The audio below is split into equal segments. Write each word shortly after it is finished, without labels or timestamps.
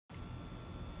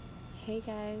Hey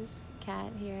guys,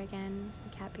 Kat here again,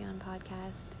 Kat Beyond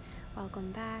Podcast.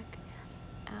 Welcome back.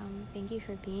 Thank you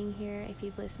for being here. If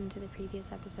you've listened to the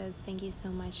previous episodes, thank you so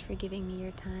much for giving me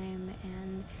your time,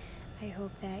 and I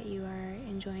hope that you are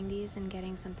enjoying these and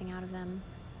getting something out of them.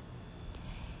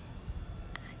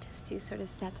 Just to sort of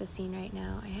set the scene right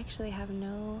now, I actually have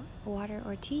no water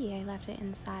or tea. I left it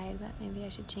inside, but maybe I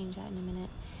should change that in a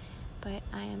minute. But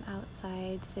I am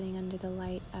outside sitting under the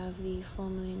light of the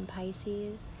full moon in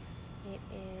Pisces. It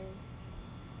is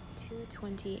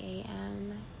 2:20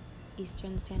 a.m.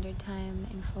 Eastern Standard Time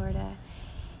in Florida,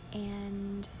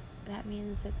 and that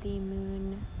means that the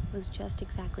moon was just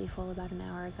exactly full about an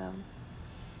hour ago.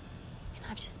 And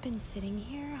I've just been sitting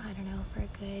here, I don't know, for a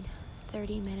good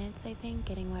 30 minutes, I think,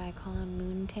 getting what I call a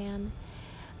moon tan.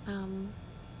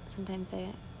 Sometimes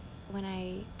when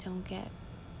I don't get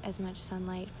as much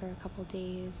sunlight for a couple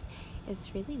days,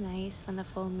 it's really nice when the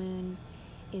full moon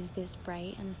is this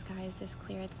bright and the sky is this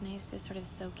clear. It's nice to sort of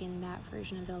soak in that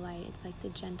version of the light. It's like the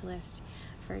gentlest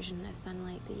version of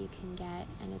sunlight that you can get,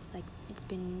 and it's like it's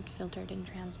been filtered and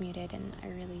transmuted, and I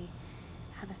really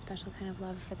have a special kind of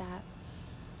love for that.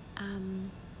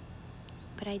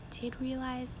 But I did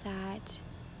realize that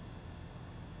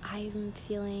I'm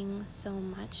feeling so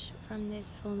much from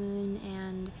this full moon,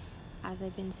 and as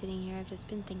I've been sitting here, I've just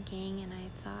been thinking, and I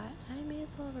thought I may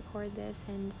as well record this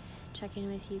and check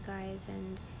in with you guys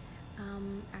and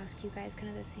ask you guys kind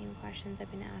of the same questions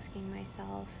I've been asking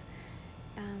myself,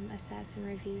 assess and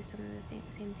review some of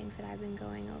the same things that I've been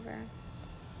going over.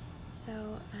 So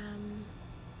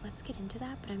let's get into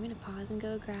that, but I'm going to pause and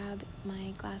go grab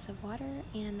my glass of water,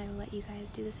 and I will let you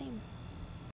guys do the same.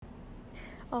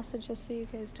 Also, just so you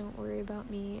guys don't worry about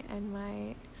me and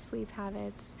my sleep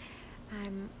habits,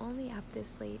 I'm only up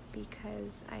this late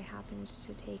because I happened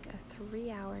to take a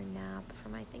 3-hour nap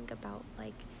from I think about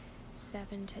like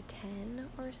 7 to 10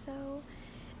 or so,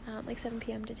 like 7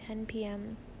 p.m. to 10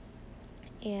 p.m.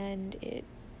 and it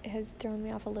has thrown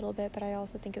me off a little bit, but I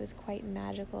also think it was quite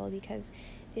magical because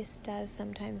this does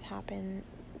sometimes happens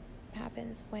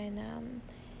when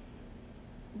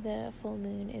the full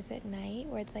moon is at night,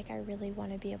 where it's like I really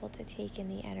want to be able to take in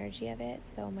the energy of it,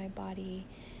 so my body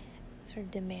sort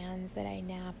of demands that I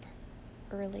nap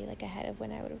early, like ahead of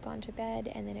when I would have gone to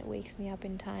bed, and then it wakes me up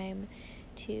in time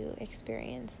to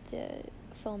experience the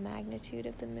full magnitude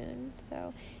of the moon.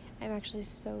 So I'm actually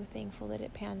so thankful that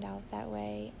it panned out that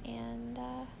way, and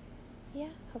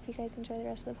hope you guys enjoy the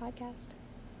rest of the podcast.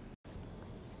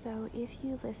 So if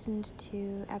you listened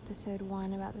to episode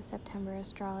 1 about the September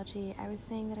astrology, I was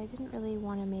saying that I didn't really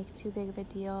want to make too big of a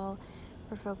deal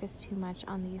or focus too much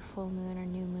on the full moon or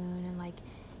new moon and like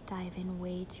dive in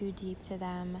way too deep to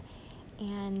them,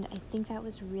 and I think that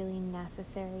was really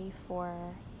necessary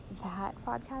for that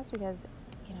podcast because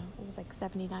it was like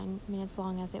 79 minutes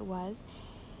long as it was.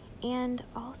 And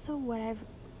also what I've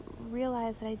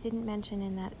realized that I didn't mention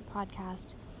in that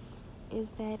podcast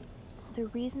is that the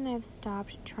reason I've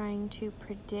stopped trying to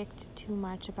predict too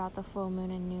much about the full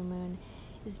moon and new moon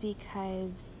is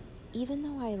because even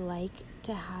though I like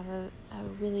to have a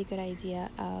really good idea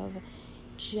of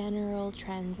general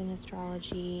trends in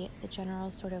astrology, the general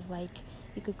sort of like,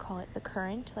 you could call it the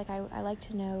current, like I like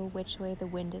to know which way the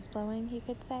wind is blowing, you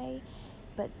could say,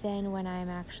 but then when I'm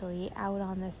actually out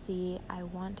on the sea, I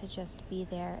want to just be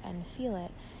there and feel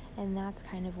it, and that's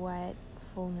kind of what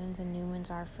full moons and new moons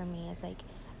are for me, is like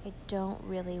I don't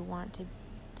really want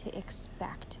to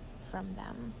expect from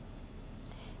them.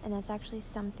 And that's actually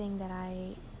something that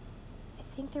I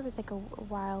think there was like a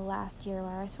while last year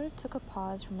where I sort of took a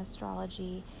pause from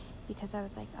astrology because I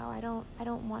was like, I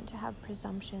don't want to have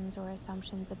presumptions or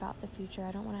assumptions about the future.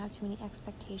 I don't want to have too many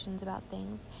expectations about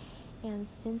things. And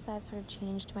since I've sort of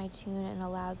changed my tune and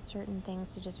allowed certain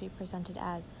things to just be presented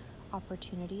as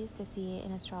opportunities to see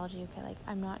in astrology, okay, like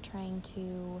I'm not trying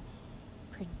to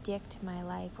predict my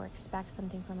life or expect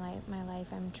something from my life.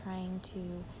 I'm trying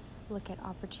to look at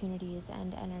opportunities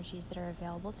and energies that are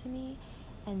available to me.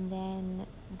 And then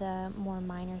the more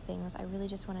minor things, I really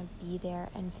just want to be there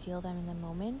and feel them in the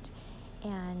moment,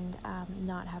 and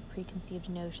not have preconceived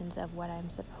notions of what I'm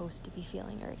supposed to be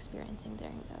feeling or experiencing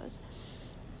during those.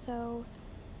 So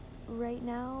right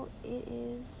now it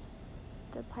is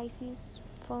the Pisces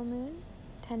full moon,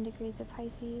 10 degrees of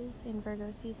Pisces in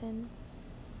Virgo season.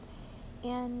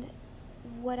 And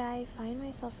what I find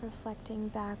myself reflecting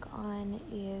back on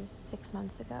is 6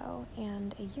 months ago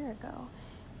and a year ago.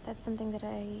 That's something that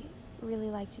I really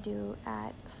like to do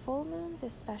at full moons,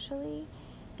 especially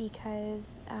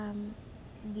because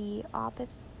the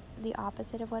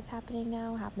opposite of what's happening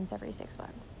now happens every 6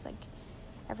 months. It's like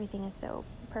everything is so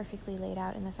perfectly laid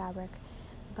out in the fabric.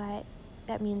 But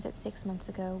that means that 6 months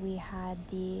ago we had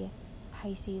the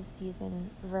Pisces season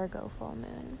Virgo full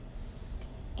moon.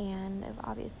 And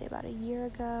obviously about a year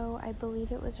ago, I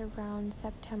believe it was around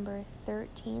September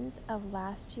 13th of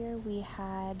last year, we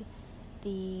had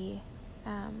the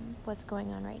what's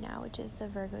going on right now, which is the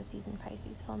Virgo season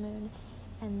Pisces full moon.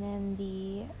 And then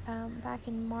the back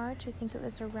in March, I think it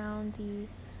was around the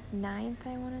 9th,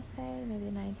 I want to say, maybe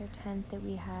the 9th or 10th, that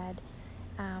we had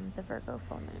the Virgo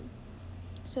full moon.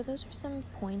 So those are some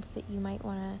points that you might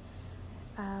want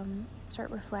to start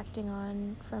reflecting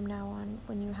on from now on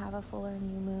when you have a full or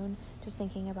new moon, just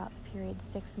thinking about the period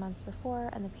 6 months before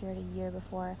and the period a year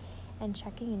before, and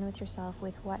checking in with yourself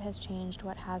with what has changed,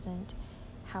 what hasn't,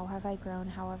 how have I grown,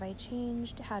 how have I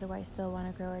changed, how do I still want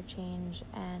to grow or change,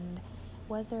 and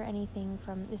was there anything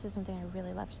from, this is something I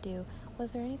really love to do,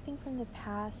 was there anything from the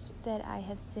past that I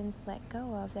have since let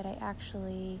go of that I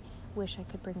actually wish I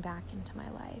could bring back into my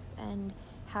life, and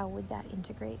how would that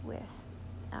integrate with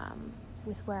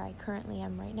where I currently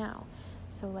am right now?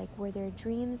 So like, were there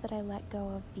dreams that I let go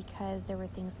of because there were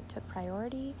things that took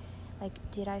priority? Like,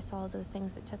 did I solve those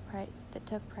things that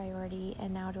took priority,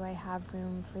 and now do I have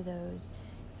room for those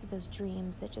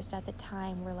dreams that just at the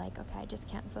time were like, okay, I just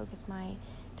can't focus my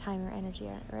time or energy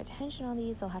or attention on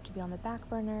these, they'll have to be on the back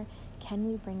burner. Can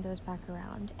we bring those back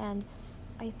around? And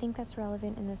I think that's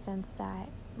relevant in the sense that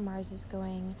Mars is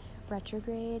going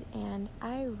retrograde, and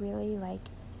I really like,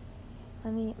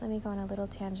 let me go on a little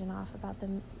tangent off about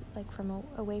them, like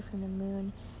away from the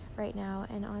moon right now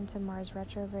and onto Mars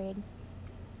retrograde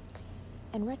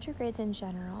and retrogrades in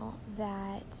general,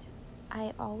 that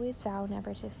I always vow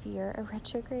never to fear a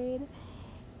retrograde,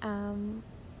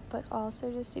 but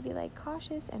also just to be like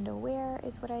cautious and aware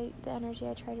is the energy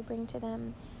I try to bring to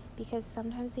them, because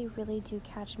sometimes they really do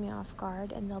catch me off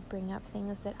guard, and they'll bring up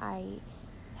things that I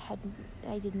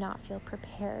did not feel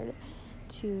prepared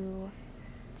to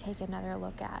take another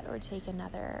look at or take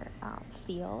another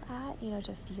feel at,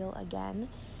 to feel again.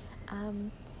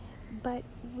 But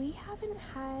we haven't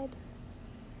had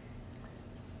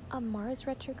a Mars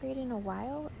retrograde in a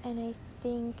while, and I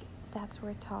think that's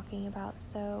worth talking about.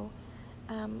 So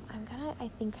I'm gonna, I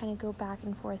think, kind of go back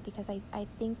and forth, because I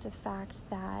think the fact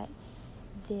that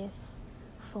this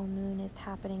full moon is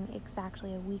happening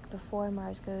exactly a week before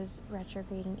Mars goes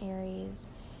retrograde in Aries,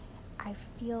 I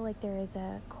feel like there is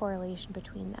a correlation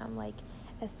between them. Like,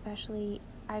 especially,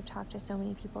 I've talked to so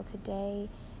many people today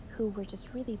who were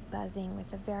just really buzzing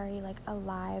with a very like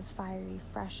alive, fiery,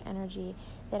 fresh energy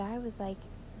that I was like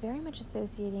very much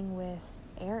associating with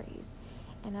Aries.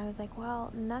 And I was like,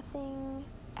 well, nothing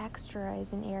extra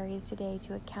is in Aries today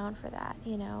to account for that,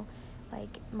 Like,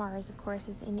 Mars, of course,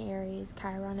 is in Aries,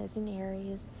 Chiron is in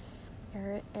Aries,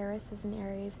 Eris is in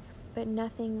Aries, but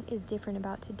nothing is different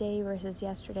about today versus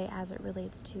yesterday as it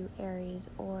relates to Aries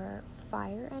or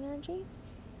fire energy.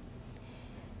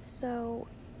 So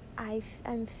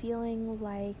I'm feeling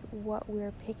like what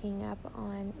we're picking up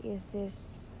on is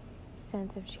this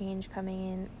sense of change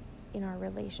coming in our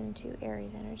relation to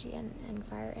Aries energy and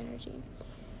fire energy.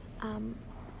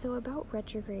 So about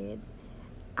retrogrades,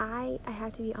 I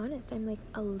have to be honest, I'm like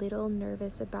a little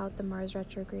nervous about the Mars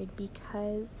retrograde,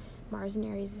 because Mars in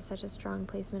Aries is such a strong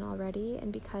placement already,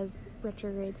 and because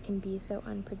retrogrades can be so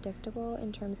unpredictable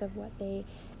in terms of what they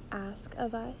ask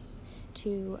of us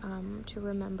to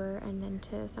remember and then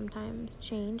to sometimes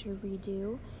change or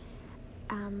redo.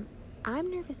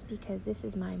 I'm nervous because this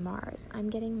is my Mars. I'm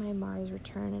getting my Mars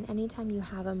return, and anytime you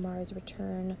have a Mars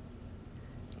return,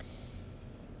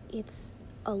 it's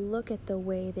a look at the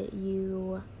way that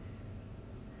you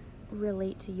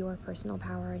relate to your personal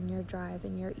power and your drive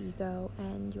and your ego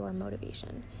and your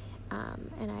motivation.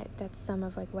 And that's some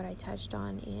of like what I touched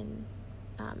on in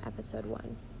episode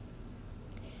 1.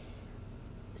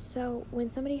 So when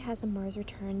somebody has a Mars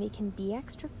return, they can be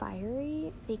extra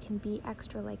fiery, they can be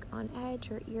extra like on edge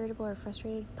or irritable or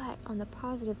frustrated, but on the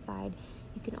positive side,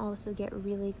 you can also get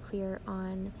really clear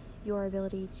on your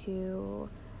ability to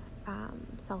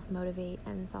self-motivate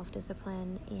and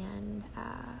self-discipline, and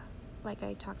like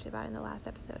I talked about in the last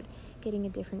episode, getting a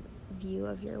different view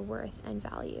of your worth and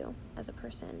value as a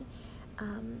person,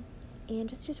 and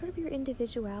just sort of your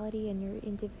individuality and your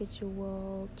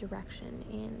individual direction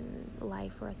in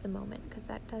life or at the moment, because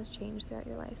that does change throughout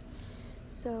your life.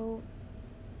 So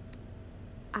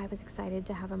I was excited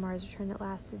to have a Mars return that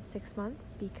lasted 6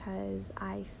 months, because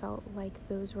I felt like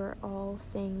those were all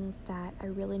things that I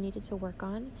really needed to work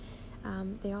on.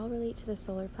 They all relate to the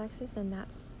solar plexus, and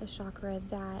that's a chakra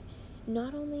that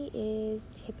not only is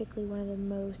typically one of the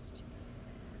most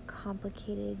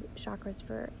complicated chakras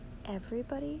for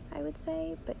everybody, I would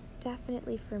say, but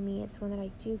definitely for me, it's one that I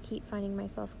do keep finding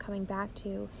myself coming back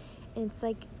to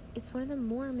it's one of the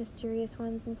more mysterious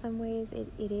ones in some ways.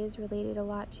 It is related a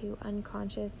lot to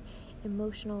unconscious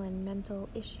emotional and mental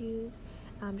issues,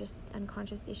 just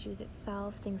unconscious issues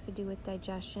itself, things to do with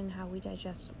digestion, how we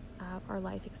digest our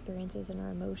life experiences and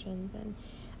our emotions, and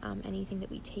anything that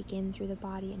we take in through the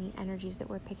body, any energies that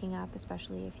we're picking up,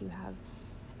 especially if you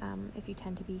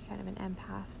tend to be kind of an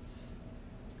empath.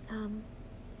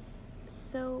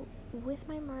 So with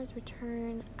my Mars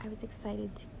return, I was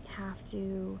excited to have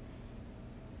to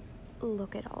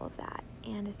look at all of that,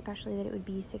 and especially that it would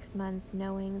be 6 months,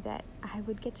 knowing that I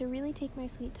would get to really take my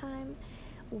sweet time,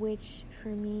 which for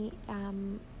me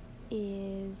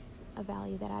is a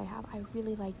value that I have. I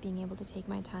really like being able to take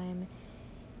my time.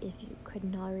 If you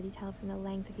couldn't already tell from the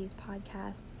length of these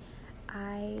podcasts,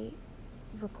 I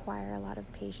require a lot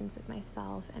of patience with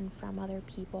myself and from other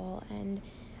people, and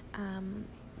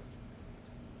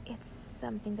it's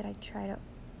something that I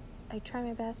try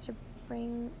my best to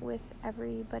bring with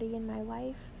everybody in my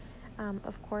life.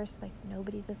 Of course, like,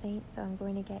 nobody's a saint, so I'm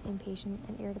going to get impatient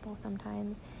and irritable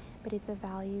sometimes, but it's a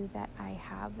value that I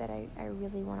have, that I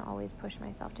really want to always push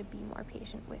myself to be more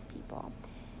patient with people.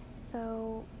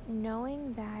 So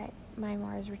knowing that my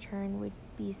Mars return would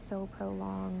be so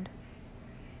prolonged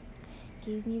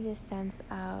gave me this sense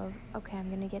of, okay, I'm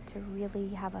going to get to really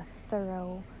have a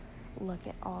thorough look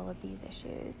at all of these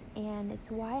issues. And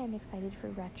it's why I'm excited for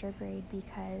retrograde,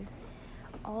 because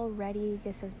already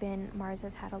Mars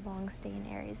has had a long stay in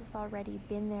Aries. It's already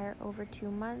been there over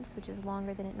 2 months, which is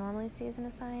longer than it normally stays in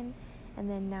a sign. And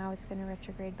then now it's going to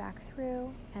retrograde back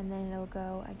through, and then it'll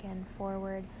go again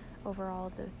forward over all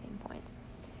of those same points.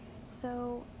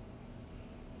 So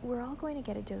we're all going to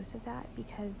get a dose of that,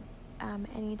 because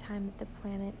anytime that the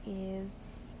planet is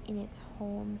in its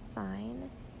home sign,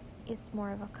 it's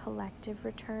more of a collective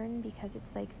return, because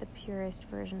it's like the purest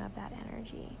version of that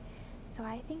energy. So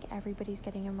I think everybody's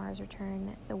getting a Mars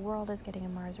return. The world is getting a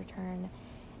Mars return.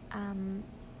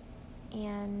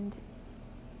 And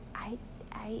I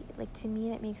like, to me,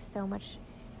 that makes so much,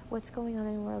 what's going on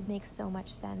in the world makes so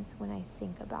much sense when I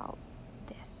think about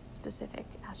this specific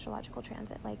astrological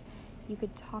transit. Like, you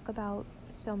could talk about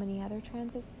so many other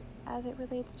transits as it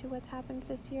relates to what's happened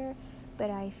this year, but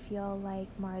I feel like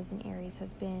Mars in Aries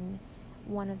has been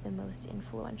one of the most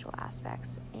influential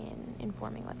aspects in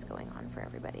informing what's going on for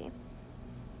everybody.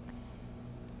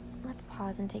 Let's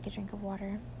pause and take a drink of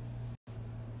water.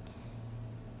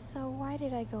 So why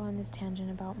did I go on this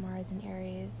tangent about Mars in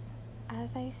Aries?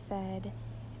 As I said,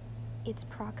 its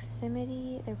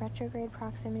proximity, the retrograde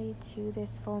proximity to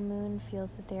this full moon,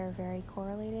 feels that they are very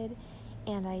correlated,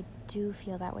 and I do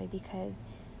feel that way because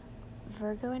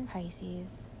Virgo and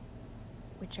Pisces,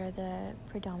 which are the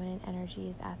predominant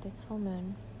energies at this full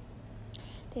moon,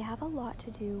 they have a lot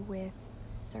to do with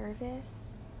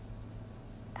service,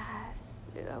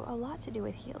 a lot to do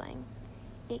with healing.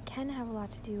 It can have a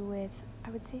lot to do with,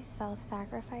 I would say,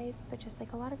 self-sacrifice, but just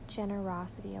like a lot of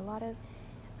generosity, a lot of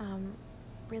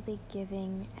really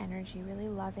giving energy, really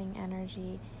loving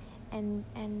energy,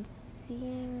 and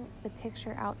seeing the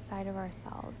picture outside of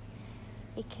ourselves.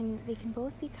 They can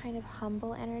both be kind of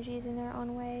humble energies in their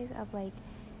own ways, of like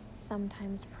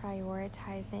sometimes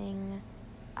prioritizing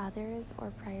others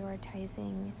or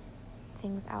prioritizing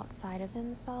things outside of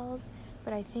themselves.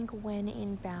 But I think when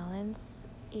in balance,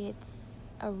 it's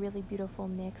a really beautiful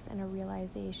mix and a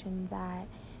realization that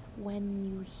when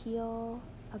you heal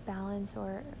a balance,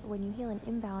 or when you heal an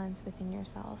imbalance within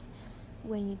yourself,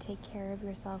 when you take care of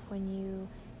yourself, when you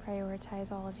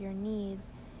prioritize all of your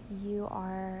needs, you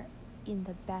are in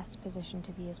the best position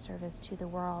to be of service to the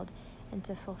world and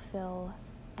to fulfill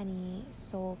any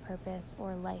soul purpose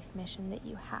or life mission that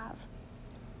you have.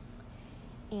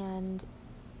 And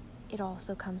it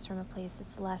also comes from a place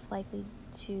that's less likely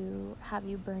to have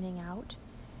you burning out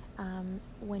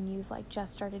when you've like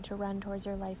just started to run towards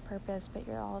your life purpose, but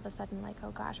you're all of a sudden like, oh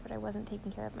gosh, but I wasn't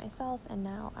taking care of myself, and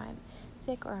now I'm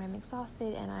sick or I'm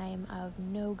exhausted and I'm of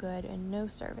no good and no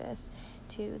service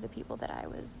to the people that I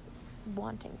was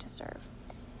wanting to serve.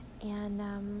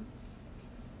 And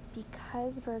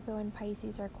because Virgo and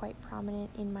Pisces are quite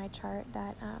prominent in my chart,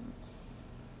 that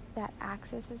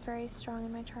axis is very strong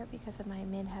in my chart because of my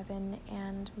midheaven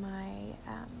and my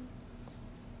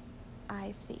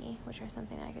IC, which are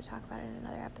something that I could talk about in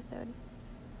another episode.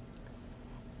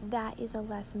 That is a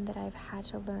lesson that I've had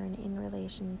to learn in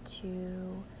relation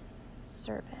to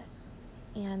service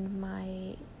and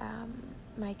my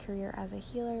career as a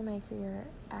healer, my career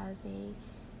as a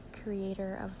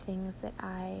creator of things that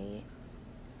I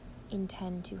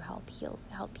intend to help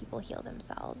people heal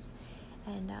themselves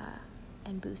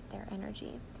and boost their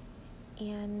energy.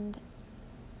 And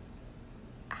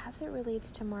as it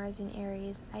relates to Mars in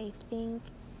Aries, I think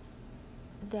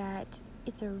that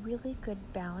it's a really good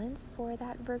balance for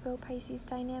that Virgo-Pisces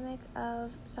dynamic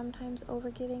of sometimes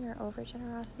overgiving or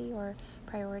overgenerosity or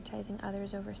prioritizing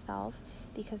others over self,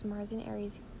 because Mars in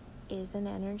Aries is an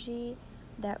energy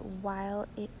that, while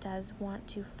it does want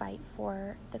to fight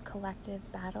for the collective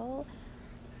battle,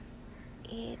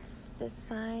 it's the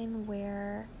sign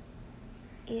where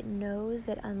it knows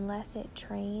that unless it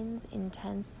trains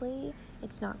intensely,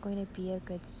 it's not going to be a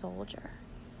good soldier.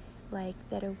 Like,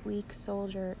 that a weak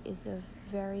soldier is of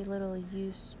very little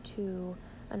use to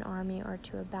an army or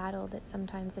to a battle, that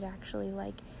sometimes it actually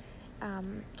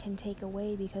can take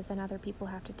away, because then other people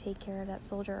have to take care of that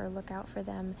soldier or look out for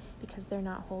them because they're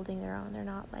not holding their own. They're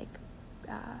not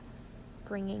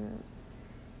bringing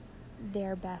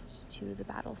their best to the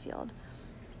battlefield.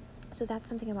 So that's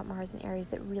something about Mars in Aries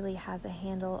that really has a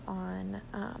handle on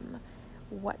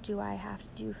what do I have to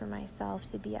do for myself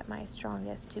to be at my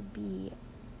strongest, to be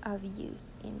of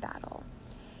use in battle.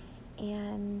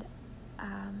 And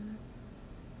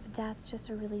that's just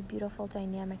a really beautiful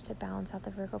dynamic to balance out the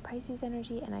Virgo-Pisces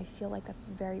energy, and I feel like that's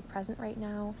very present right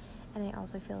now. And I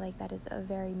also feel like that is a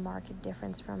very marked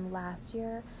difference from last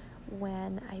year,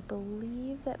 when I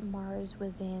believe that Mars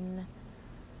was in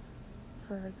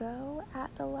Virgo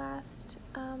at the last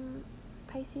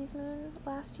Pisces moon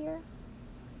last year.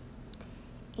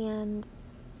 And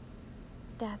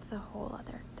that's a whole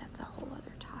other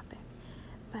topic.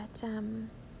 But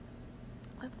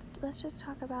let's just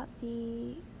talk about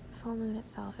the full moon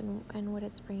itself and what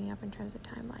it's bringing up in terms of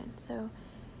timeline. So,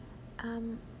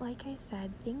 like I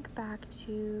said, think back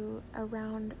to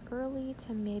around early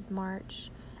to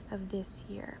mid-March of this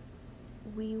year.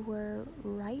 We were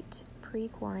right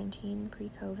pre-quarantine,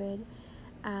 pre-COVID.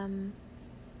 I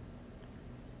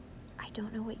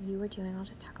don't know what you were doing. I'll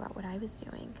just talk about what I was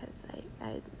doing, because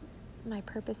my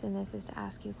purpose in this is to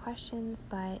ask you questions,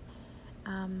 but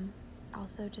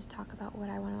also just talk about what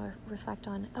I want to reflect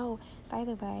on. Oh, by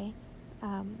the way,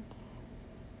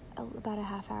 about a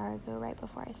half hour ago, right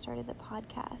before I started the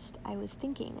podcast, I was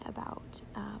thinking about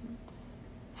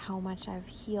how much I've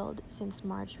healed since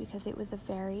March, because it was a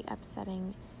very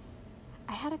upsetting...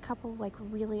 I had a couple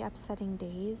really upsetting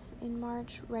days in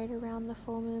March right around the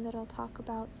full moon that I'll talk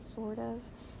about sort of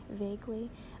vaguely,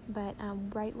 but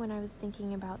right when I was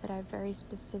thinking about that, I very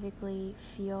specifically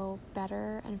feel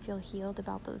better and feel healed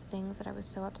about those things that I was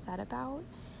so upset about.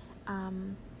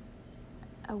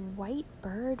 A white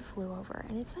bird flew over,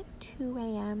 and it's 2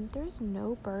 a.m. There's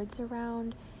no birds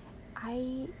around.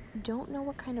 I don't know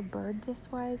what kind of bird this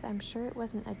was. I'm sure it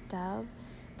wasn't a dove,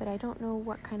 but I don't know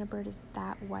what kind of bird is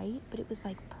that white, but it was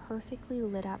perfectly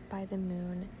lit up by the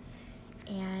moon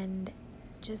and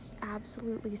just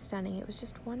absolutely stunning. It was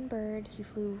just one bird. He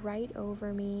flew right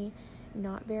over me,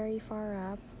 not very far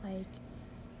up,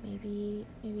 maybe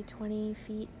 20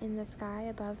 feet in the sky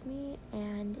above me,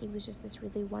 and it was just this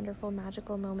really wonderful,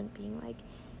 magical moment, being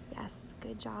yes,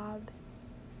 good job.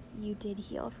 You did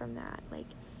heal from that.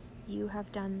 You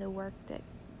have done the work that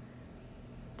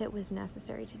was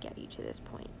necessary to get you to this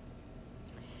point.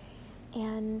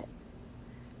 And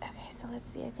okay, so let's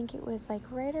see, I think it was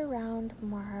right around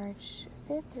March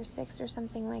 5th or 6th or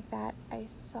something like that, I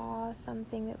saw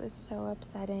something that was so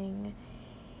upsetting,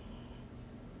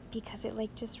 because it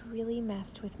just really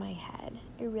messed with my head.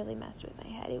 It really messed with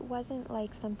my head. It wasn't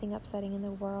something upsetting in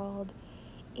the world.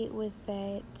 It was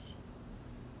that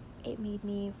it made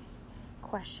me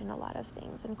question a lot of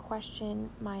things, and question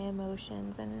my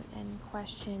emotions, and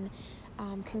question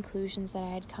conclusions that I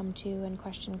had come to, and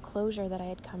question closure that I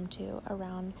had come to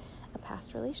around a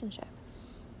past relationship.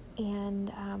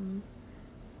 And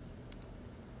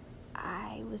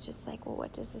I was just well,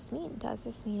 what does this mean? Does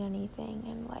this mean anything?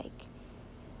 And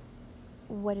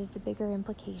what is the bigger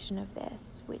implication of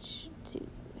this?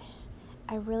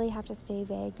 I really have to stay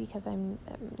vague, because I'm,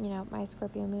 my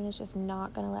Scorpio moon is just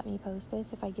not going to let me post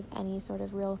this if I give any sort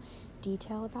of real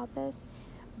detail about this.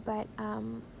 But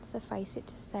suffice it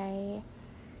to say,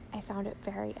 I found it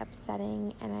very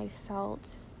upsetting, and I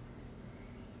felt,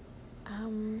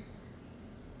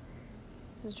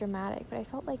 this is dramatic, but I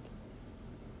felt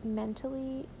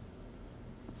mentally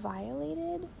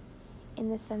violated, in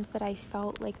the sense that I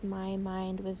felt my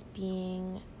mind was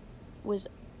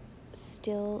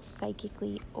still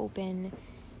psychically open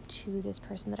to this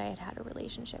person that I had a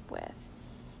relationship with.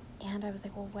 And I was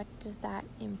well, what does that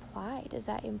imply? Does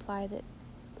that imply that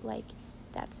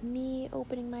that's me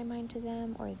opening my mind to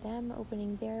them, or them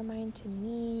opening their mind to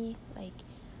me?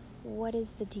 What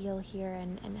is the deal here?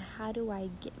 And how do I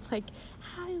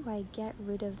get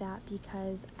rid of that?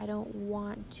 Because I don't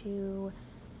want to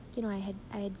I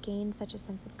had gained such a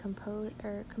sense of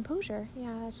composure.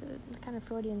 Yeah, that's a kind of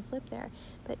Freudian slip there,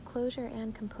 but closure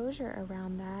and composure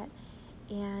around that.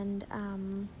 And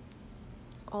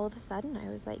all of a sudden, I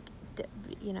was like,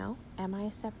 am I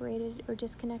separated or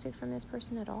disconnected from this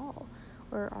person at all?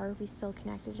 Or are we still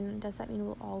connected? And does that mean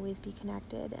we'll always be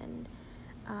connected? And,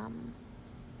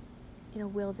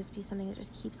 will this be something that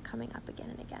just keeps coming up again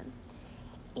and again?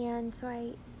 And so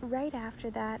right after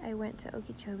that, I went to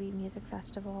Okeechobee Music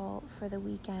Festival for the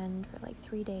weekend for like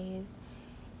 3 days.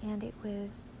 And it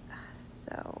was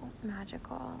so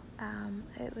magical.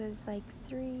 It was like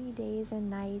 3 days and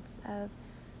nights of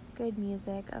good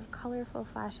music, of colorful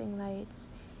flashing lights,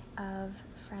 of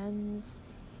friends.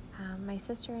 My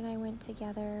sister and I went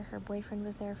together. Her boyfriend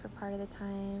was there for part of the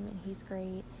time, and he's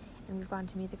great. And we've gone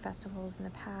to music festivals in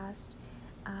the past.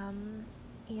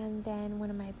 And then one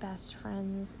of my best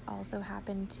friends also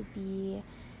happened to be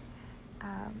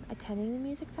attending the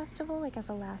music festival, like as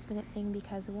a last minute thing,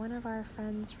 because one of our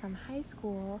friends from high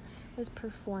school was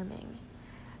performing,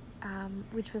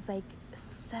 which was like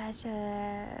such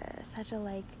a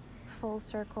like full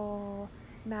circle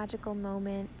magical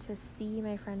moment to see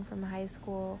my friend from high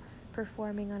school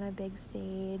performing on a big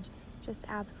stage, just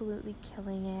absolutely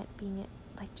killing it, being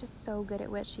like just so good at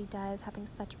what she does, having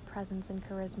such presence and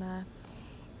charisma.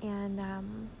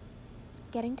 And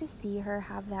getting to see her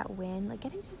have that win, like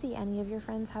getting to see any of your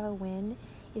friends have a win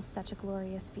is such a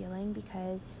glorious feeling,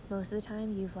 because most of the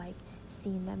time you've like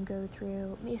seen them go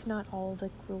through, if not all the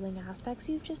grueling aspects,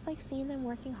 you've just like seen them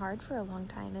working hard for a long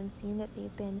time and seen that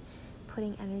they've been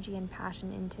putting energy and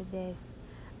passion into this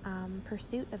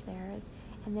pursuit of theirs.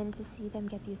 And then to see them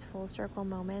get these full circle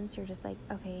moments, you're just like,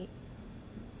 okay,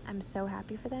 I'm so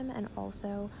happy for them. And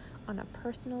also on a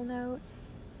personal note,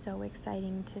 so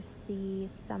exciting to see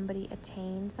somebody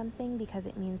attain something, because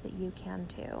it means that you can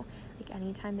too. Like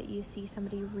anytime that you see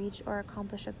somebody reach or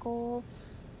accomplish a goal,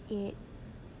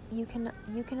 you can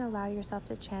allow yourself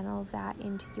to channel that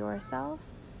into yourself.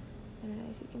 I don't know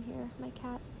if you can hear my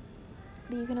cat,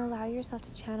 but you can allow yourself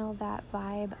to channel that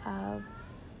vibe of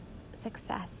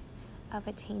success, of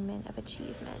attainment, of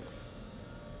achievement.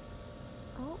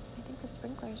 Oh, I think the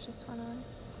sprinklers just went on.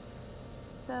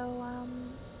 So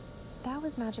that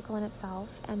was magical in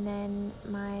itself. And then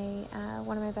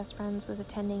one of my best friends was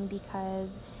attending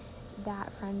because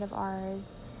that friend of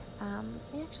ours,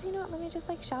 actually, you know what, let me just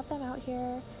like shout them out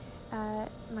here.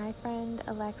 My friend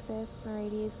Alexis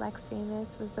Merides, Lex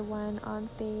Famous, was the one on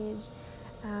stage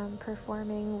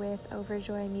performing with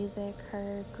Overjoy Music,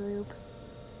 her group.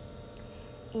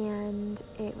 And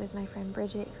it was my friend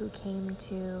Bridget who came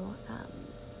to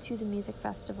the music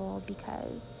festival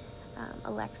because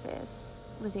Alexis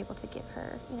was able to give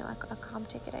her, a comp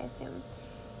ticket, I assume.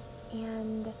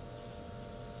 And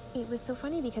it was so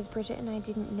funny because Bridget and I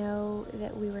didn't know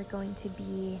that we were going to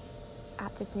be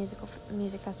at this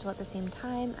music festival at the same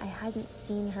time. I hadn't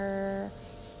seen her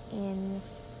in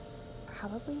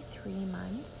probably 3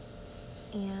 months,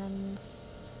 and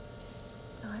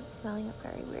I'm smelling a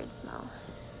very weird smell.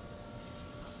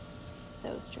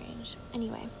 So strange.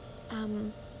 Anyway,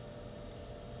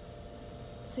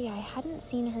 so yeah, I hadn't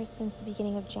seen her since the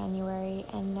beginning of January,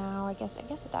 and now I guess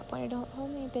at that point it had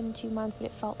only been 2 months, but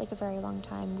it felt like a very long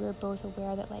time. We were both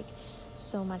aware that like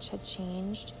so much had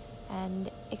changed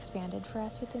and expanded for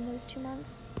us within those 2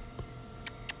 months.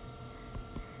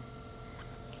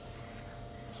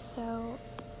 So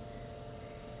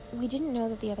we didn't know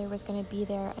that the other was going to be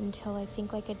there until I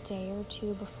think like a day or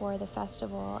two before the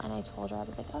festival, and I told her, I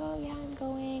was like, oh yeah, I'm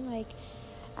going. Like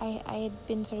I had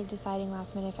been sort of deciding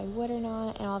last minute if I would or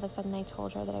not, and all of a sudden I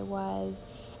told her that I was,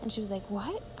 and she was like,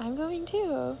 what? I'm going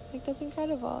too. Like, that's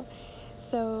incredible.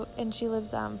 So, and she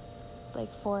lives like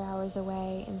 4 hours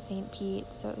away in St. Pete,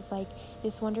 so it was like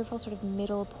this wonderful sort of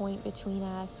middle point between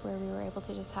us where we were able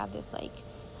to just have this like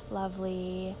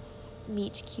lovely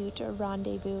meet cute or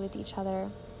rendezvous with each other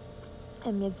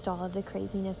amidst all of the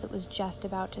craziness that was just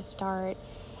about to start.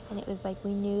 And it was like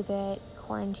we knew that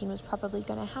quarantine was probably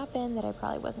going to happen, that I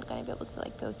probably wasn't going to be able to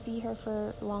like go see her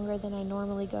for longer than I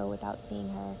normally go without seeing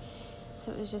her.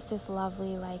 So it was just this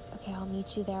lovely like, okay, I'll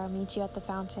meet you there, I'll meet you at the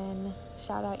fountain.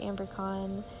 Shout out Amber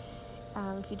Khan.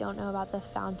 If you don't know about the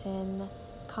fountain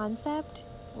concept,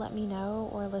 let me know,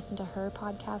 or listen to her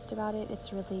podcast about it.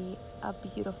 It's really a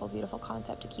beautiful, beautiful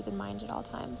concept to keep in mind at all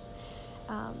times.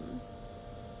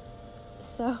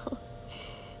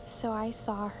 So I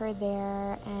saw her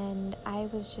there, and I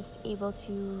was just able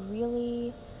to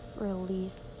really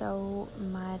release so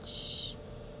much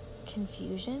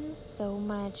confusion, so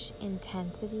much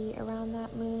intensity around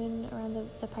that moon, around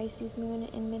the Pisces moon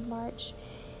in mid-March.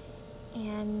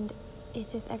 And it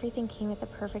just, everything came at the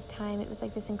perfect time. It was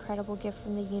like this incredible gift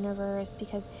from the universe,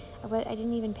 because I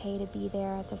didn't even pay to be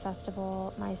there at the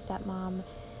festival. My stepmom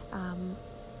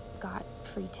got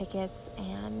free tickets,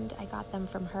 and I got them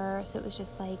from her. So it was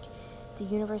just like the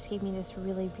universe gave me this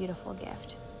really beautiful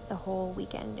gift the whole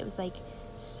weekend. It was like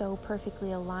so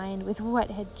perfectly aligned with what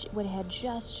had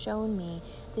just shown me,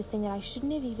 this thing that I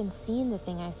shouldn't have even seen. The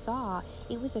thing I saw,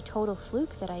 it was a total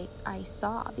fluke that I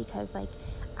saw, because like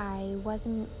I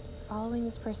wasn't following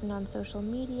this person on social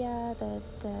media, the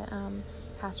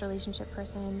past relationship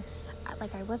person.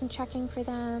 Like, I wasn't checking for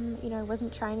them, I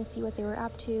wasn't trying to see what they were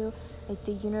up to. Like,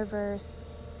 the universe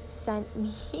sent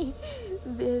me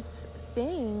this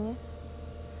thing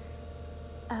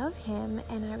of him,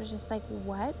 and I was just like,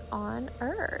 what on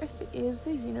earth is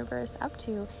the universe up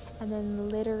to? And then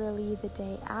literally the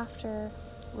day after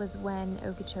was when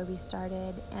Okeechobee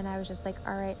started, and I was just like,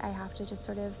 all right, I have to just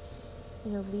sort of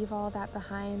leave all that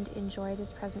behind, enjoy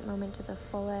this present moment to the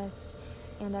fullest.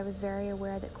 And I was very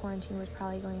aware that quarantine was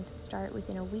probably going to start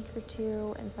within a week or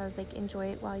two, and so I was like, enjoy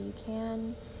it while you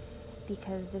can,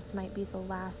 because this might be the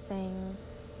last thing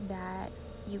that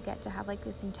you get to have like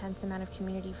this intense amount of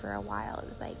community for a while. It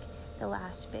was like the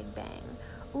last big bang.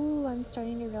 Ooh, I'm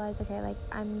starting to realize, okay, like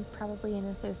I'm probably in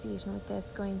association with this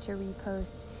going to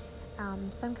repost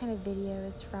some kind of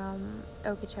videos from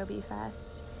Okeechobee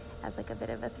Fest as like a bit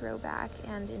of a throwback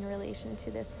and in relation to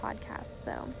this podcast.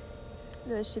 So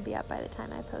those should be up by the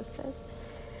time I post this.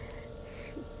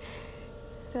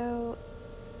 So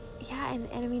yeah, and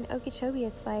I mean, Okeechobee,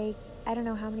 it's like, I don't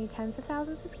know how many tens of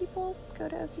thousands of people go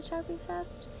to Okeechobee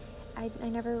Fest. I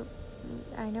never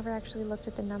actually looked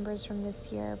at the numbers from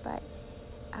this year, but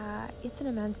it's an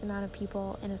immense amount of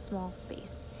people in a small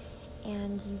space,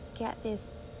 and you get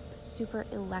this super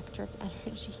electric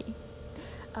energy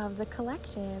of the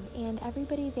collective, and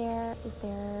everybody there is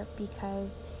there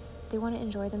because they want to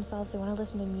enjoy themselves, they want to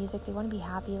listen to music, they want to be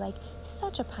happy. Like,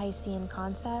 such a Piscean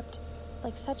concept,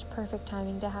 like such perfect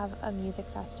timing to have a music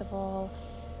festival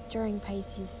during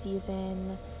Pisces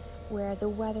season, where the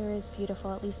weather is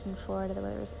beautiful. At least in Florida, the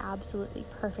weather was absolutely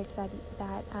perfect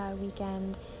that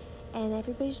weekend, and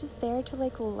everybody's just there to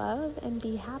like love and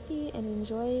be happy and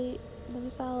enjoy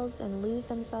themselves and lose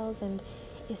themselves and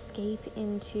escape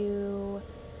into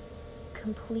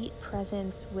complete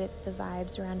presence with the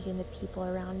vibes around you and the people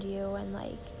around you. And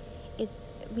like,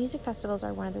 it's, music festivals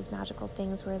are one of those magical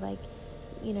things where like,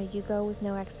 you go with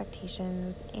no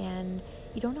expectations, and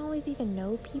you don't always even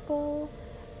know people,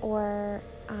 or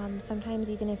sometimes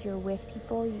even if you're with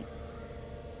people,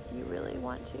 you really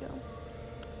want to.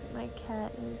 My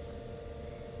cat is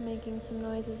making some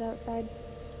noises outside.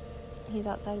 He's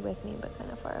outside with me, but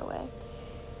kind of far away.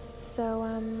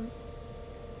 So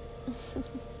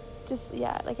just,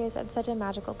 yeah, like I said, such a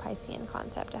magical Piscean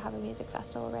concept to have a music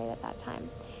festival right at that time.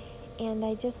 And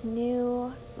I just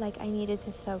knew like I needed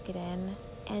to soak it in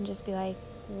and just be like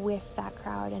with that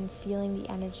crowd and feeling the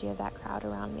energy of that crowd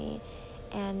around me,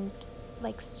 and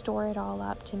like store it all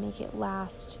up to make it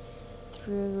last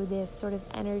through this sort of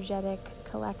energetic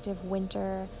collective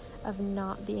winter of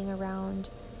not being around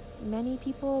many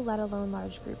people, let alone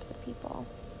large groups of people.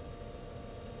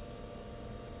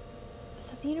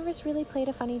 So the universe really played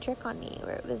a funny trick on me,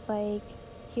 where it was like,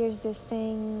 here's this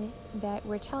thing that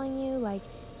we're telling you, like,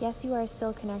 yes, you are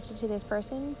still connected to this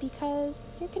person because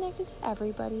you're connected to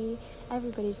everybody.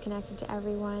 Everybody's connected to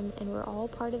everyone, and we're all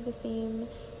part of the same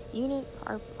unit,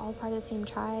 are all part of the same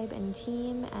tribe and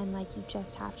team, and like, you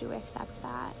just have to accept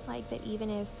that. Like, that even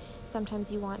if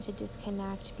sometimes you want to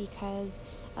disconnect because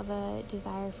of a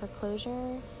desire for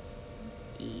closure,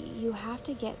 you have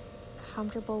to get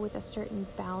comfortable with a certain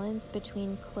balance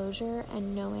between closure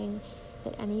and knowing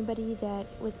that anybody that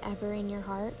was ever in your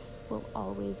heart will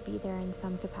always be there in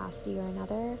some capacity or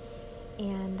another.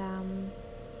 And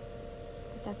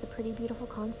that's a pretty beautiful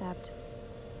concept.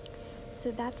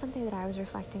 So that's something that I was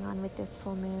reflecting on with this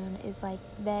full moon, is like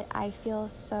that I feel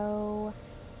so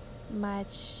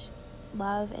much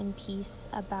love and peace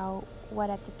about what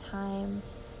at the time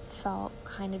felt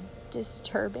kind of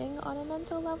disturbing on a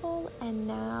mental level, and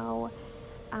now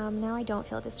I don't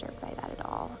feel disturbed by that at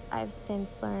all. I've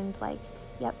since learned, like,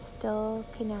 yep, still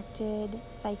connected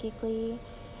psychically,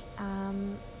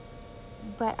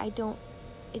 but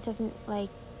it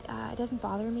doesn't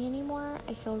bother me anymore.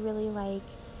 I feel really like,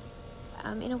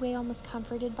 in a way, almost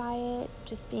comforted by it,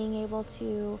 just being able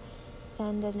to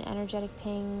send an energetic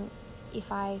ping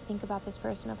if I think about this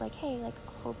person of like, hey, like,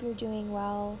 hope you're doing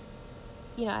well.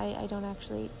 I don't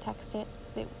actually text it,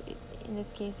 because in this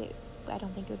case, I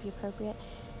don't think it would be appropriate,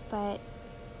 but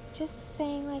just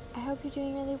saying, like, I hope you're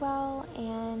doing really well,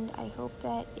 and I hope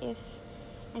that if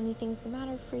any things that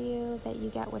mattered for you, that you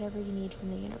get whatever you need from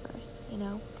the universe, you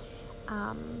know?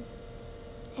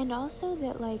 And also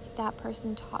that, like, that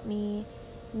person taught me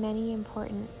many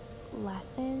important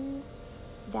lessons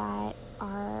that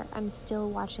I'm still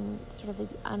watching sort of the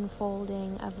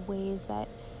unfolding of ways that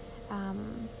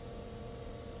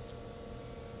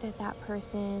that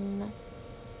person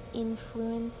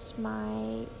influenced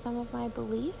some of my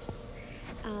beliefs,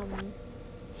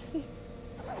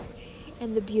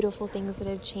 and the beautiful things that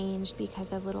have changed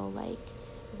because of little, like,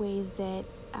 ways that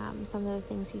some of the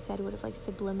things he said would have, like,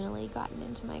 subliminally gotten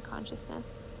into my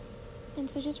consciousness. And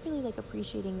so just really, like,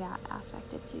 appreciating that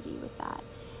aspect of beauty with that.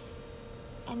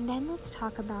 And then let's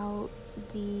talk about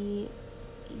the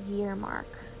year mark.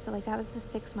 So, like, that was the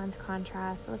 6-month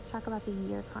contrast. Let's talk about the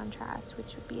year contrast,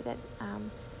 which would be that,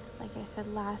 like I said,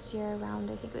 last year around,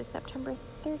 I think it was September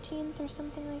 13th or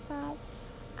something like that.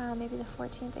 Maybe the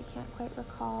 14th, I can't quite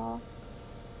recall.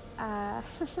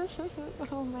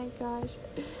 Oh my gosh,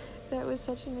 that was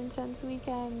such an intense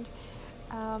weekend.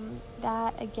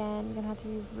 That, again, I'm gonna have to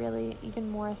be really even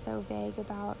more so vague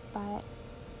about, but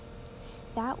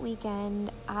that weekend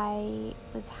I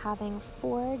was having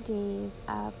 4 days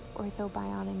of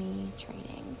orthobionomy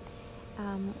training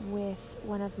with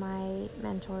one of my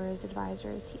mentors,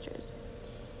 advisors, teachers,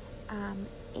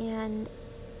 and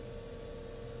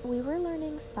we were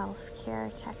learning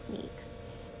self-care techniques.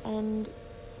 And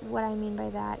what I mean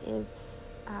by that is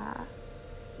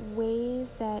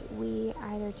ways that we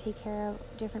either take care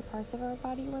of different parts of our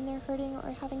body when they're hurting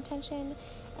or having tension,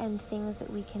 and things that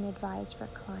we can advise for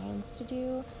clients to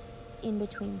do in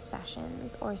between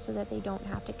sessions, or so that they don't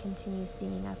have to continue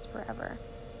seeing us forever.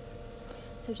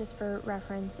 So just for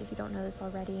reference, if you don't know this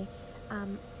already,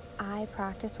 I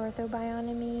practice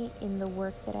orthobionomy in the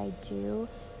work that I do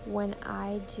when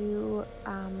I'm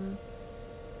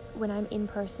in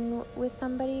person with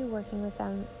somebody, working with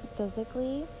them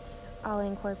physically. I'll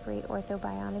incorporate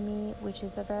orthobionomy, which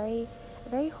is a very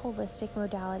holistic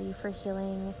modality for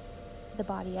healing the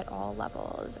body at all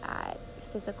levels, at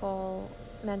physical,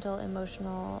 mental,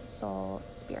 emotional, soul,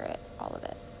 spirit, all of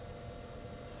it.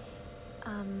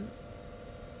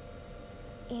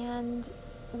 And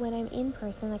when I'm in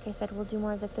person, like I said, we'll do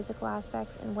more of the physical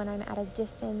aspects, and when I'm at a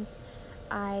distance,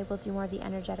 I will do more of the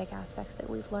energetic aspects that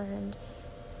we've learned.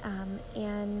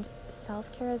 And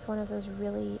self-care is one of those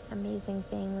really amazing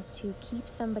things to keep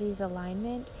somebody's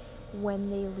alignment when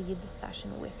they leave the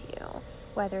session with you,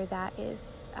 whether that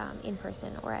is in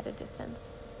person or at a distance.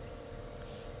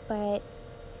 But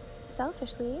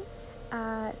selfishly,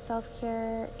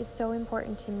 self-care is so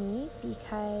important to me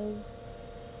because,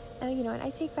 and I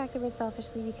take back the word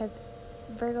selfishly, because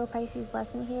Virgo Pisces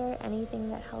lesson here, anything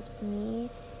that helps me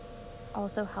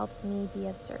also helps me be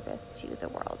of service to the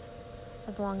world,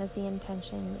 as long as the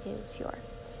intention is pure.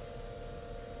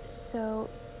 So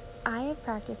I have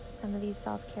practiced some of these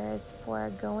self-cares for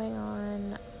going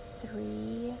on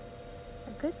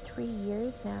a good 3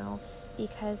 years now,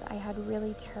 because I had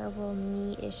really terrible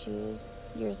knee issues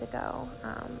years ago,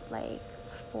 like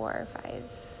 4 or 5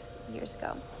 years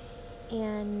ago.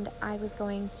 And I was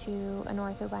going to an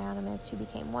orthobionomist who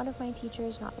became one of my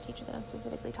teachers, not the teacher that I'm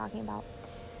specifically talking about.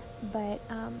 But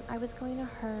I was going to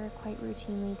her quite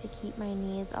routinely to keep my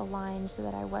knees aligned so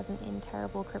that I wasn't in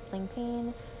terrible crippling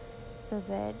pain, so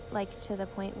that, like, to the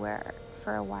point where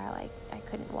for a while I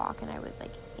couldn't walk, and I was,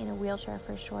 like, in a wheelchair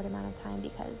for a short amount of time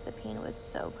because the pain was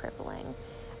so crippling.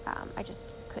 I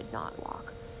just could not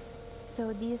walk.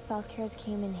 So these self-cares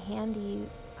came in handy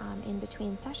in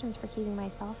between sessions for keeping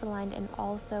myself aligned, and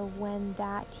also when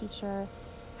that teacher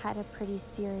had a pretty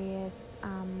serious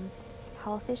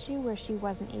health issue where she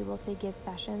wasn't able to give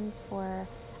sessions for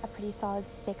a pretty solid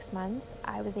 6 months,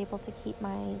 I was able to keep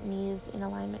my knees in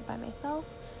alignment by myself.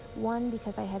 1,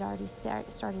 because I had already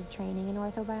started training in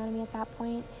orthobionomy at that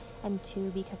point, and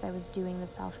 2, because I was doing the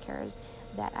self-cares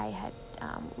that I had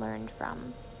learned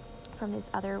from this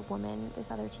other woman,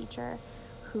 this other teacher,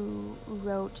 who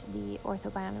wrote the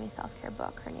orthobionomy self-care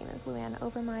book. Her name is Luann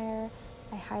Overmeyer.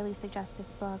 I highly suggest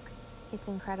this book. It's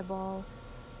incredible.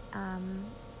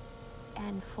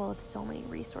 And full of so many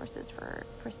resources for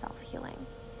self-healing.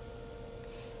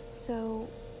 So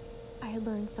I had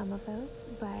learned some of those,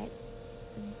 but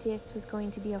this was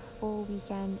going to be a full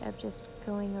weekend of just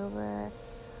going over,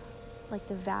 like,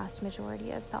 the vast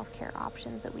majority of self-care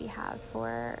options that we have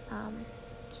for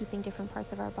keeping different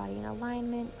parts of our body in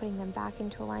alignment, putting them back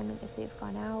into alignment if they've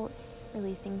gone out,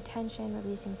 releasing tension,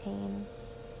 releasing pain.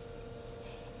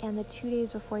 And the 2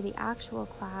 days before the actual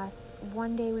class,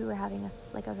 one day we were having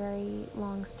a very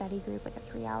long study group, like a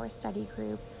 3-hour study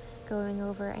group, going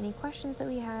over any questions that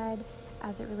we had,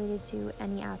 as it related to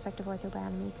any aspect of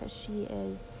orthobiotomy, because she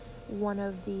is one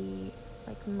of the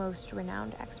most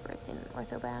renowned experts in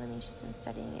orthobiotomy. She's been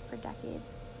studying it for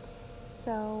decades.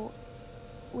 So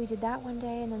we did that one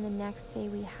day, and then the next day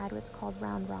we had what's called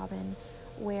round robin,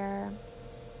 where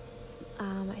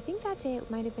I think that day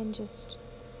it might have been just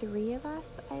 3 of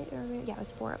us. It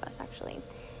was 4 of us actually,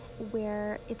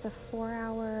 where it's a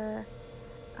 4-hour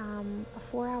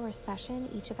session.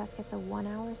 Each of us gets a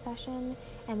 1-hour session,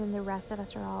 and then the rest of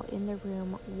us are all in the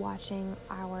room watching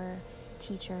our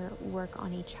teacher work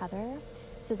on each other.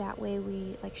 So that way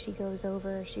she goes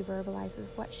over, she verbalizes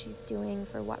what she's doing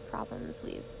for what problems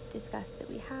we've discussed that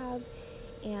we have.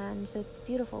 And so it's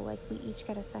beautiful. We each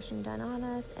get a session done on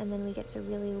us, and then we get to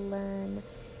really learn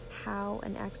how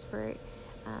an expert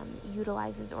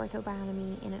utilizes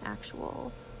orthobiotomy in an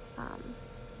actual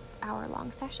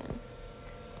hour-long session.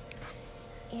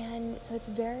 And so it's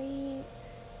very...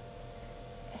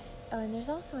 Oh, and there's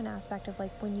also an aspect of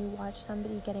when you watch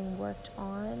somebody getting worked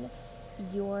on,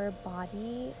 your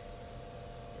body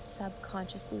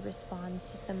subconsciously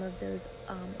responds to some of those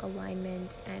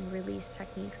alignment and release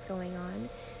techniques going on.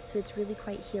 So it's really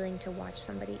quite healing to watch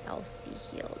somebody else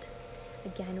be healed.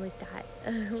 Again, with that,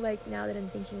 now that I'm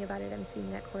thinking about it, I'm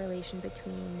seeing that correlation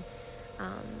between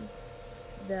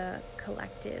the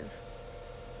collective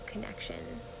connection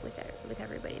with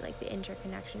everybody, the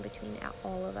interconnection between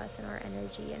all of us and our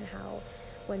energy, and how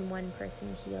when one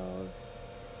person heals,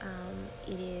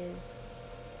 it is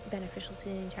beneficial to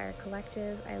the entire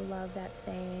collective. I love that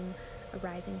saying, a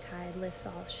rising tide lifts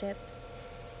all ships,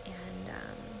 and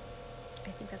I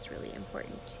think that's really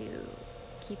important to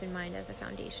keep in mind as a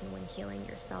foundation when healing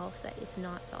yourself, that it's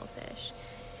not selfish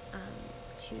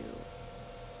to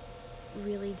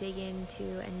really dig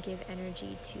into and give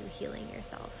energy to healing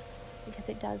yourself, because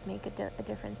it does make a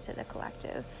difference to the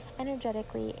collective,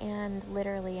 energetically and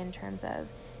literally, in terms of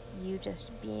you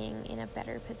just being in a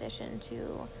better position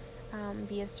to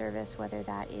be of service, whether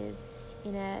that is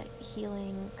in a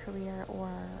healing career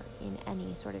or in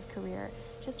any sort of career.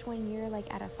 Just when you're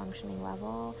at a functioning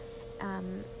level,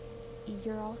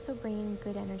 you're also bringing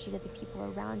good energy to the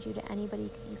people around you, to anybody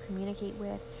you communicate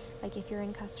with. If you're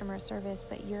in customer service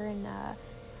but you're in a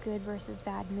good versus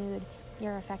bad mood,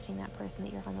 you're affecting that person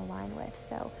that you're on the line with.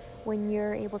 So when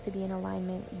you're able to be in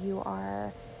alignment, you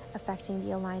are affecting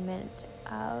the alignment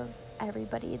of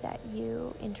everybody that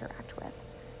you interact with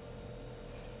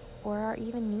or are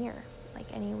even near,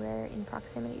 anywhere in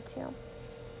proximity to.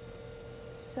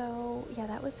 So yeah,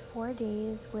 that was 4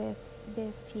 days with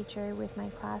this teacher, with my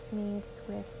classmates,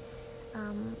 with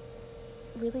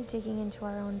really digging into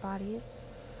our own bodies.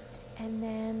 And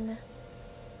then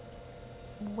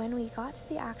when we got to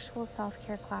the actual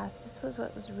self-care class, this was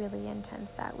what was really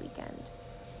intense that weekend.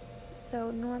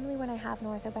 So normally when I have an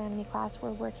orthobiotomy class,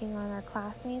 we're working on our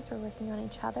classmates, we're working on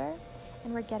each other,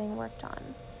 and we're getting worked on.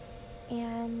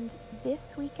 And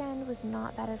this weekend was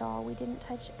not that at all. We didn't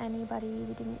touch anybody.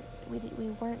 We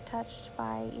weren't touched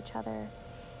by each other.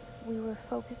 We were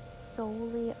focused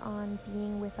solely on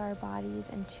being with our bodies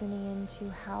and tuning into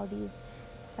how these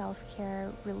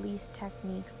self-care release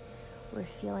techniques were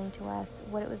feeling to us,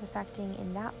 what it was affecting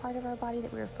in that part of our body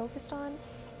that we were focused on,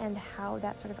 and how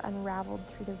that sort of unraveled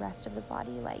through the rest of the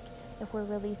body. If we're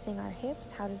releasing our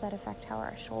hips, how does that affect how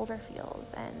our shoulder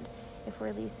feels? And if we're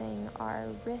releasing our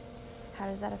wrist, how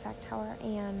does that affect how our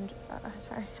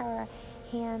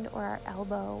hand or our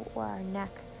elbow or our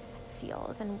neck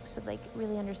feels? And so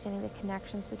really understanding the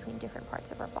connections between different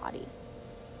parts of our body.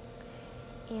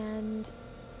 And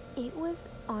it was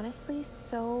honestly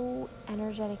so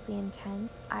energetically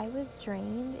intense. I was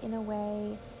drained in a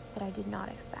way that I did not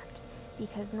expect,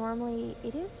 because normally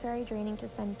it is very draining to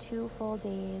spend 2 full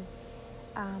days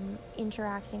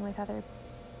interacting with other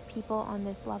people on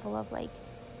this level of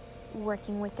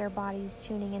working with their bodies,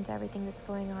 tuning into everything that's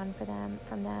going on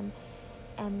from them,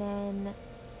 and then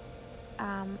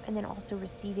also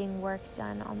receiving work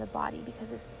done on the body,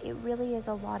 because it really is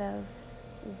a lot of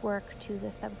work to the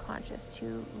subconscious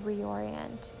to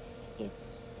reorient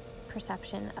its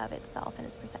perception of itself and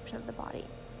its perception of the body.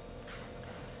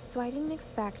 So I didn't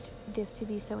expect this to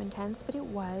be so intense, but it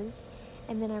was.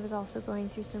 And then I was also going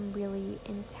through some really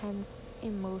intense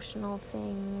emotional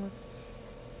things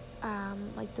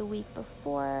the week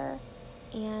before,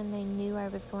 and I knew I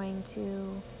was going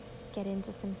to get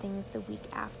into some things the week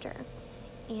after.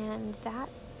 And that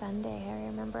Sunday, I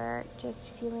remember just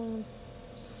feeling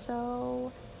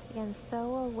so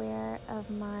aware of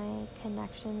my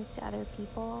connections to other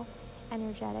people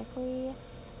energetically,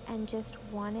 and just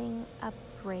wanting a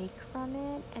break from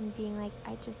it and being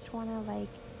I just want to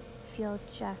feel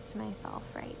just myself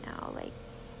right now,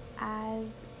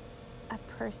 as a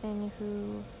person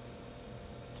who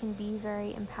can be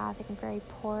very empathic and very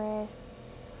porous.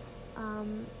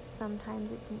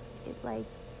 Sometimes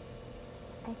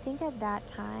I think at that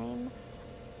time,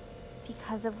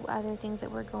 because of other things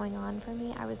that were going on for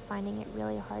me, I was finding it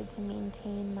really hard to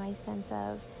maintain my sense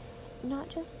of not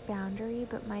just boundary,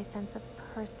 but my sense of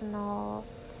personal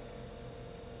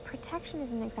protection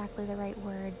isn't exactly the right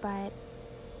word, but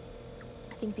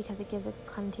I think because it gives a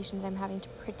connotation that I'm having to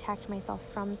protect myself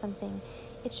from something,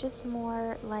 it's just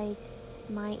more like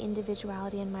my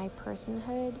individuality and my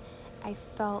personhood. I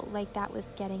felt like that was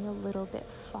getting a little bit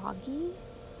foggy,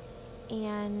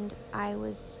 and I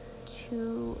was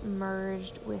too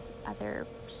merged with other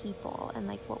people and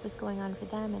like what was going on for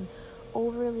them, and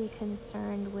overly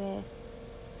concerned with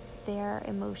their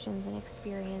emotions and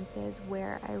experiences,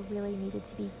 where I really needed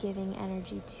to be giving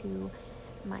energy to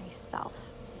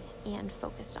myself and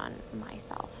focused on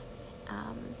myself.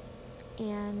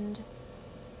 And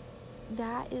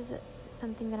that is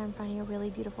something that I'm finding a really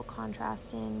beautiful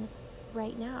contrast in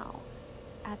right now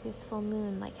at this full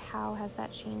moon. Like, how has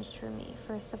that changed for me?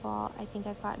 First of all, I think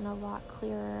I've gotten a lot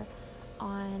clearer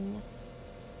on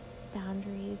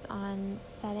boundaries, on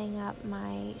setting up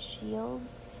my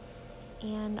shields,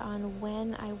 and on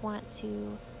when I want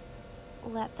to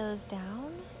let those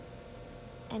down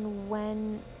and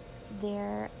when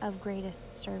they're of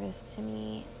greatest service to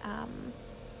me,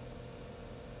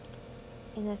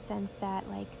 in the sense that,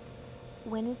 like,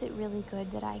 when is it really good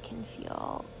that I can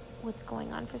feel what's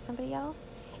going on for somebody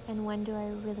else, and when do I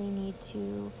really need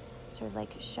to sort of like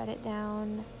shut it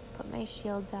down, put my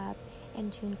shields up,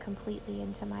 and tune completely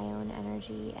into my own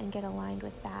energy and get aligned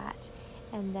with that,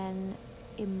 and then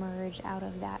emerge out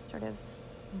of that sort of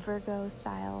Virgo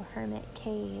style hermit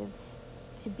cave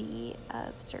to be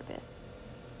of service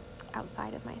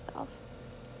outside of myself.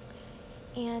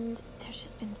 And there's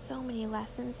just been so many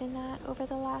lessons in that over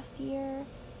the last year,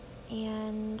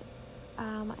 and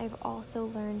I've also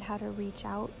learned how to reach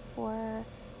out for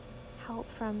help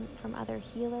from other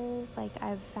healers. Like,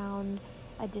 I've found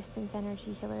a distance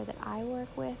energy healer that I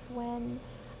work with when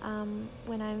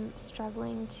I'm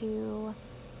struggling to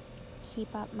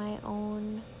keep up my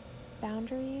own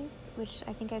boundaries, which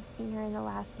I think I've seen her in the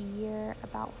last year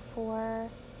about 4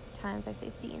 times. I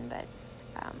say seen, but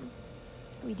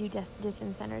we do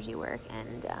distance energy work,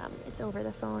 and it's over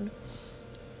the phone.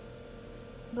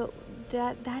 But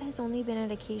that has only been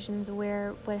at occasions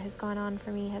where what has gone on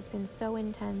for me has been so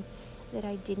intense that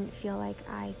I didn't feel like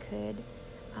I could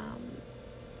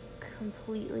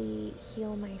completely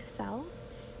heal myself.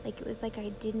 Like, it was like I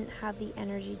didn't have the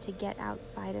energy to get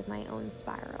outside of my own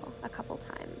spiral a couple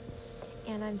times.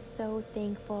 And I'm so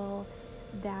thankful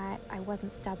that I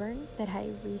wasn't stubborn, that I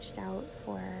reached out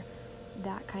for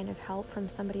that kind of help from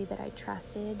somebody that I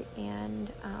trusted and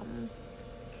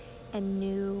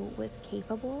knew was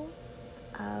capable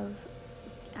of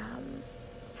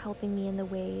helping me in the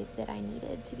way that I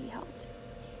needed to be helped.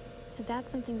 So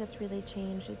that's something that's really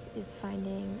changed, is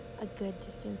finding a good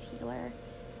distance healer,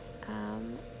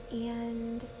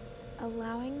 and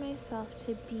allowing myself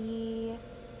to be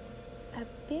a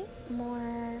bit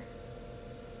more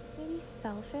maybe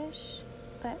selfish,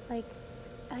 but like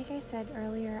I said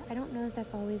earlier, I don't know if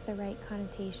that's always the right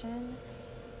connotation,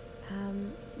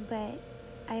 but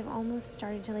I've almost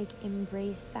started to like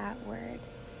embrace that word,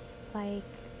 like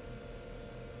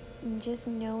just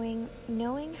knowing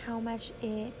how much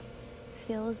it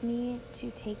fills me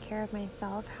to take care of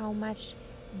myself, how much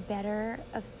better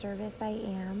of service I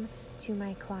am to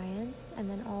my clients and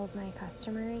then all of my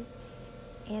customers,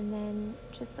 and then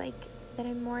just like that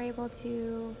I'm more able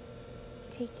to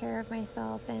take care of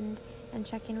myself and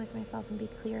check in with myself and be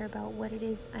clear about what it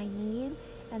is I need,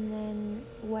 and then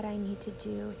what I need to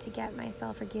do to get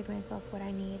myself or give myself what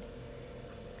I need.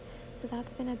 So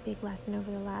that's been a big lesson over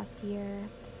the last year.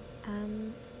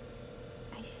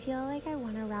 I feel like I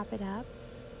want to wrap it up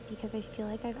because I feel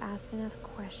like I've asked enough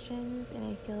questions, and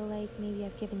I feel like maybe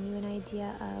I've given you an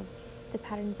idea of the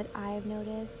patterns that I've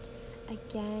noticed.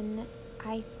 Again,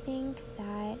 I think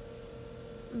that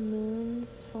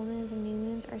moons, full moons and new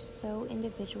moons are so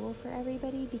individual for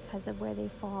everybody because of where they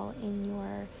fall in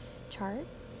your chart.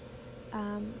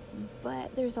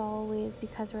 But there's always,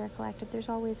 because we're a collective, there's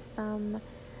always some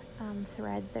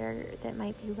threads that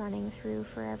might be running through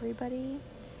for everybody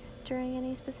during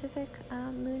any specific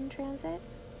moon transit.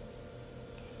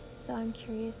 So I'm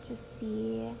curious to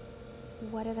see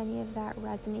what, if any, of that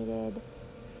resonated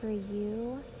for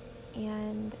you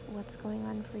and what's going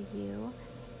on for you.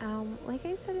 Like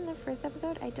I said in the first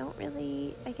episode, I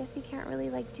guess you can't really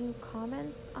like do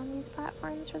comments on these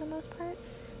platforms for the most part.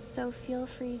 So feel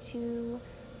free to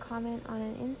comment on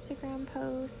an Instagram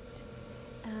post,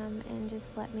 and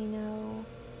just let me know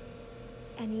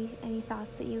any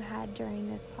thoughts that you had during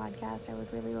this podcast. I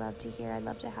would really love to hear. I'd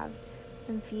love to have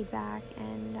some feedback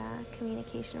and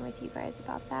communication with you guys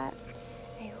about that.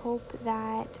 I hope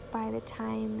that by the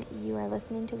time you are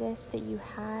listening to this, that you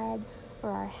had or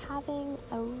are having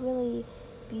a really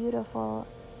beautiful,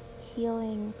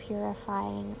 healing,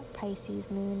 purifying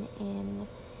Pisces moon in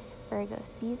Virgo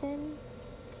season.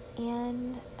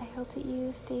 And I hope that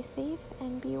you stay safe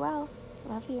and be well.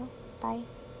 Love you. Bye.